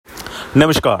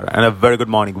नमस्कार and a very good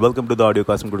morning. Welcome to the audio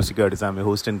cast from Securities. I'm your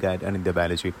host and guide Anindya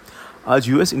Banerjee. आज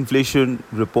US inflation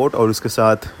report और उसके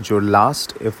साथ जो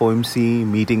last FOMC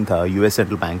meeting था US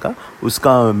central bank का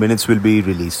उसका minutes will be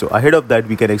release. So ahead of that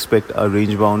we can expect a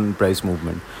range bound price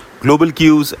movement. Global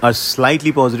cues are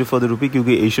slightly positive for the rupee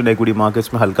क्योंकि Asian equity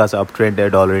markets में हल्का सा up trend है.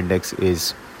 Dollar index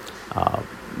is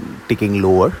ticking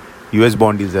lower. US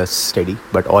bond is steady,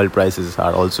 but oil prices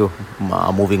are also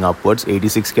moving upwards.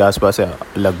 86 के आसपास है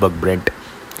लगभग Brent.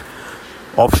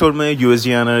 Offshore में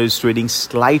USD/INR is trading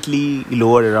slightly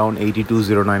lower around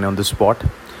 82.09 on the spot.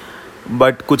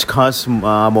 But कुछ खास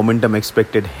momentum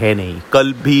expected है नहीं.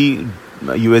 कल भी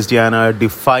USD/INR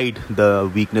defied the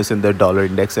weakness in the dollar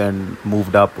index and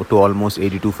moved up to almost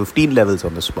 82.15 levels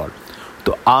on the spot.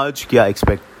 तो आज क्या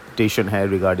expectation है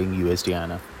regarding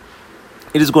USD/INR?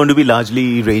 It is going to B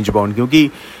largely range bound क्योंकि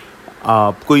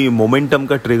कोई मोमेंटम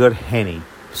का ट्रिगर है नहीं.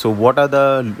 So what are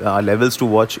the levels to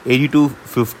watch?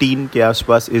 82.15 के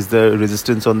आसपास is the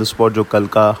resistance on the spot जो कल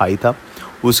का हाई था.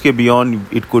 उसके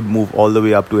beyond it could move all the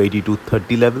way up to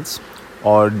 82.30 levels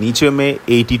और नीचे में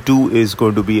 82 is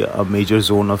going to be a major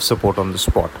zone of support on the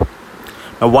spot.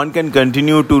 Now one can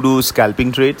continue to do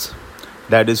scalping trades,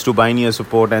 that is to bye near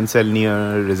support and cell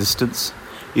near resistance.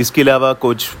 इसके अलावा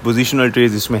कुछ positional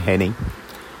trades इसमें है नहीं.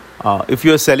 If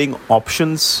you are selling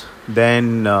options, then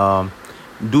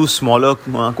do smaller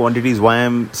quantities. Why I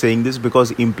am saying this?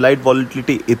 Because implied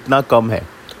volatility इतना कम है.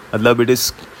 मतलब it is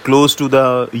close to the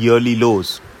yearly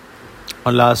lows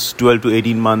on last 12 to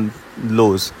 18 month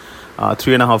lows.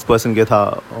 3.5% के था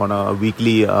on a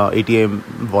weekly ATM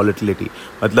volatility.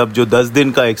 मतलब जो 10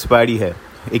 दिन का expiry है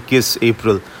 21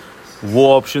 अप्रैल, वो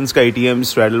ऑप्शंस का ATM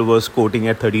straddle was quoting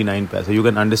at 39 पैसा. You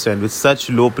can understand with such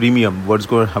low premium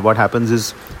what happens is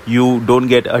you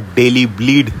don't get a daily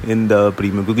bleed in the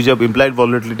premium क्योंकि जब implied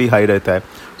volatility high रहता है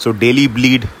so daily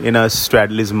bleed in a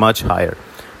straddle is much higher.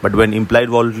 But when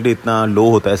implied volatility इतना low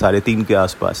होता है 3.5 के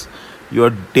आसपास,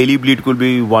 your daily bleed could be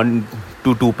 1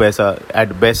 to 2 पैसा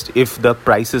at best if the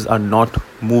prices are not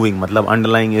moving. मतलब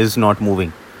underlying is not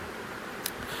moving.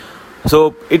 So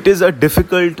it is a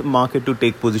difficult market to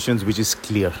take positions which is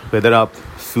clear. Whether आप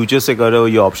future से कर रहे हो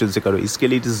या option से कर रहे हो, इसके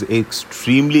लिए it is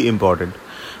extremely important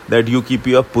that you keep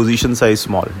your position size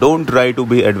small. Don't try to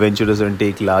be adventurous and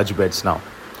take large bets now.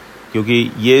 क्योंकि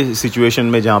ये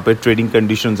situation में जहाँ पे trading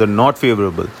conditions are not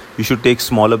favorable, you should take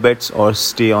smaller bets or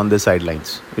stay on the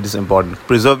sidelines. It is important.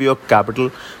 Preserve your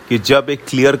capital कि जब एक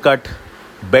clear cut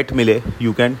bet मिले,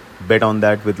 you can bet on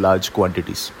that with large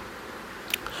quantities.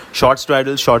 Short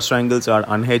straddles, short triangles are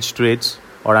unhedged trades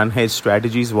और unhedged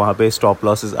strategies. वहाँ पे stop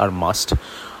losses are must.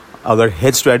 अगर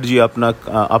hedge strategy अपना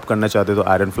up करना चाहते हो तो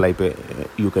iron fly पे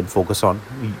you can focus on.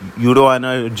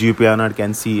 Euro/INR, GBP/INR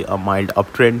can see a mild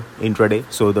uptrend intraday,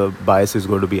 so the bias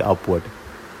is going to be upward.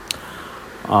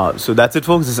 So that's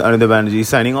it, folks. This is Anindya Banerjee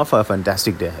signing off. A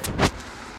fantastic day ahead.